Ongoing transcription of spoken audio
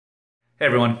Hey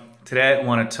everyone, today I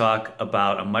want to talk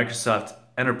about a Microsoft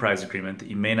Enterprise Agreement that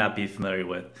you may not be familiar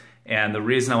with. And the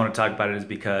reason I want to talk about it is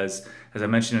because, as I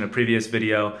mentioned in a previous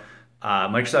video,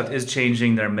 Microsoft is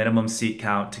changing their minimum seat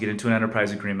count to get into an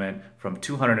Enterprise Agreement from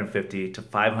 250 to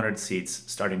 500 seats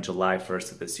starting July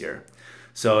 1st of this year.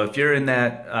 So if you're in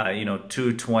that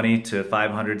 220 to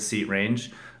 500 seat range,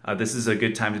 this is a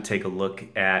good time to take a look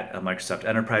at a Microsoft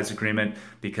Enterprise Agreement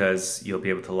because you'll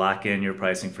be able to lock in your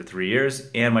pricing for 3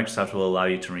 years, and Microsoft will allow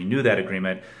you to renew that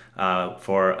agreement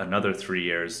for another 3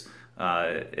 years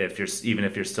even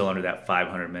if you're still under that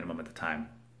 500 minimum at the time.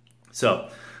 So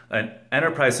an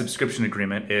Enterprise Subscription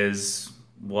Agreement is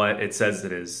what it says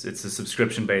it is. It's a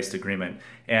subscription-based agreement.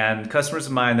 And customers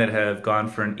of mine that have gone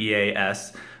for an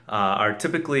EAS are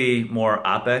typically more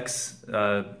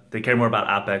OpEx. They care more about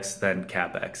OpEx than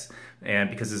CapEx. And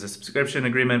because it's a subscription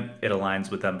agreement, it aligns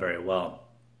with them very well.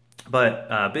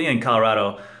 But being in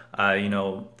Colorado,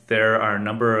 there are a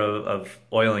number of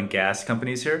oil and gas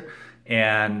companies here.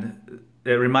 And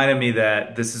it reminded me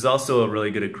that this is also a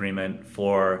really good agreement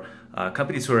for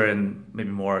companies who are in maybe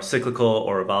more cyclical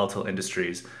or volatile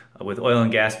industries. With oil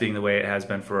and gas being the way it has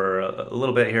been for a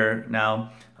little bit here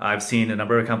now, I've seen a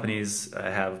number of companies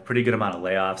have a pretty good amount of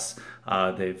layoffs.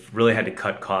 They've really had to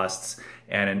cut costs,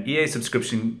 and an EA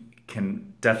subscription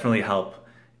can definitely help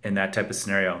in that type of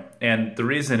scenario. And the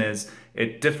reason is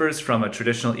it differs from a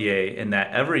traditional EA in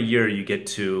that every year you get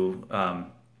to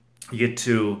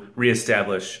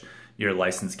reestablish your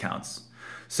license counts.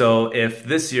 So if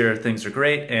this year things are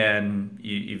great and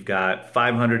you've got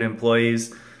 500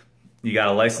 employees, you got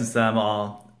to license them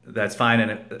all, that's fine.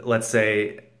 And let's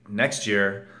say next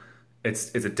year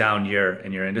it's a down year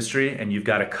in your industry and you've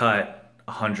got to cut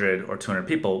 100 or 200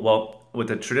 people. Well, with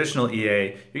the traditional EA, you're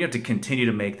going to have to continue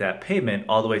to make that payment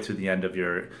all the way through the end of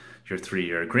your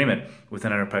 3-year agreement. With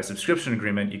an Enterprise Subscription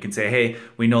Agreement, you can say, hey,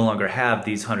 we no longer have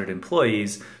these 100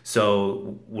 employees,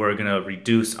 so we're going to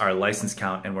reduce our license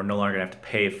count and we're no longer going to have to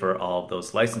pay for all of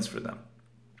those licenses for them.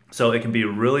 So it can be a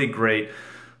really great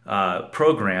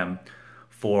program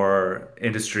for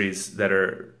industries that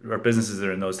are, or businesses that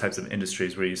are in those types of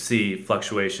industries where you see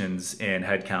fluctuations in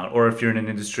headcount, or if you're in an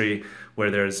industry where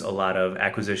there's a lot of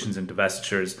acquisitions and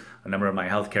divestitures. A number of my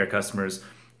healthcare customers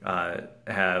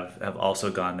have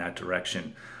also gone that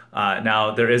direction.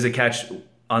 Now there is a catch.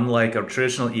 Unlike a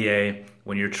traditional EA,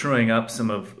 when you're truing up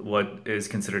some of what is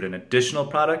considered an additional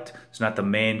product, it's not the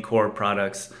main core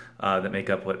products that make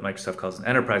up what Microsoft calls an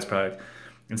enterprise product.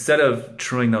 Instead of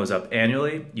truing those up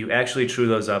annually, you actually true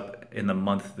those up in the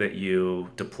month that you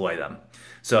deploy them.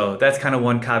 So that's kind of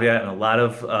one caveat, and a lot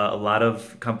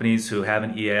of companies who have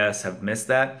an EAS have missed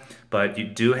that. But you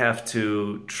do have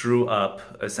to true up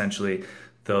essentially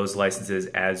those licenses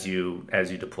as you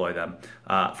deploy them.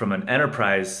 From an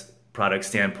enterprise product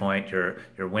standpoint, your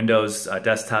Windows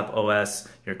desktop OS,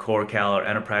 your Core Cal or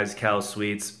Enterprise Cal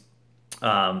suites,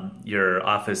 your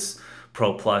Office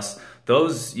Pro Plus,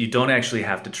 those you don't actually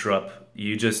have to true up.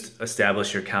 You just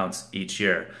establish your counts each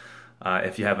year.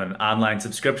 If you have an online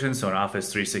subscription, so an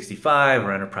Office 365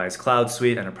 or Enterprise Cloud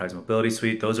Suite, Enterprise Mobility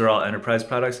Suite, those are all enterprise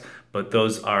products, but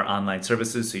those are online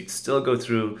services, so you'd still go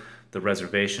through the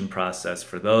reservation process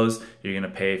for those. You're going to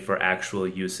pay for actual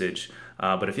usage.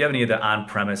 But if you have any of the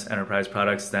on-premise enterprise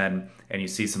products, and you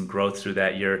see some growth through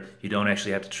that year, you don't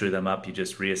actually have to true them up. You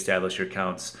just reestablish your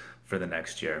counts for the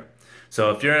next year.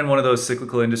 So if you're in one of those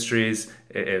cyclical industries,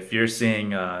 if you're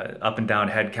seeing up and down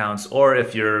head counts, or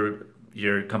if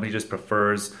your company just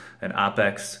prefers an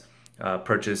OpEx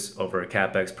purchase over a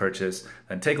CapEx purchase,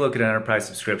 then take a look at an enterprise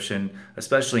subscription.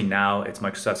 Especially now, it's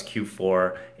Microsoft's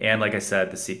Q4, and like I said,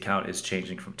 the seat count is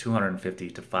changing from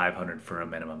 250 to 500 for a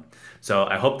minimum. So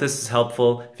I hope this is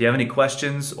helpful. If you have any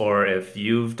questions, or if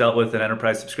you've dealt with an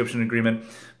enterprise subscription agreement,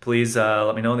 please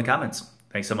let me know in the comments.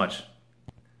 Thanks so much.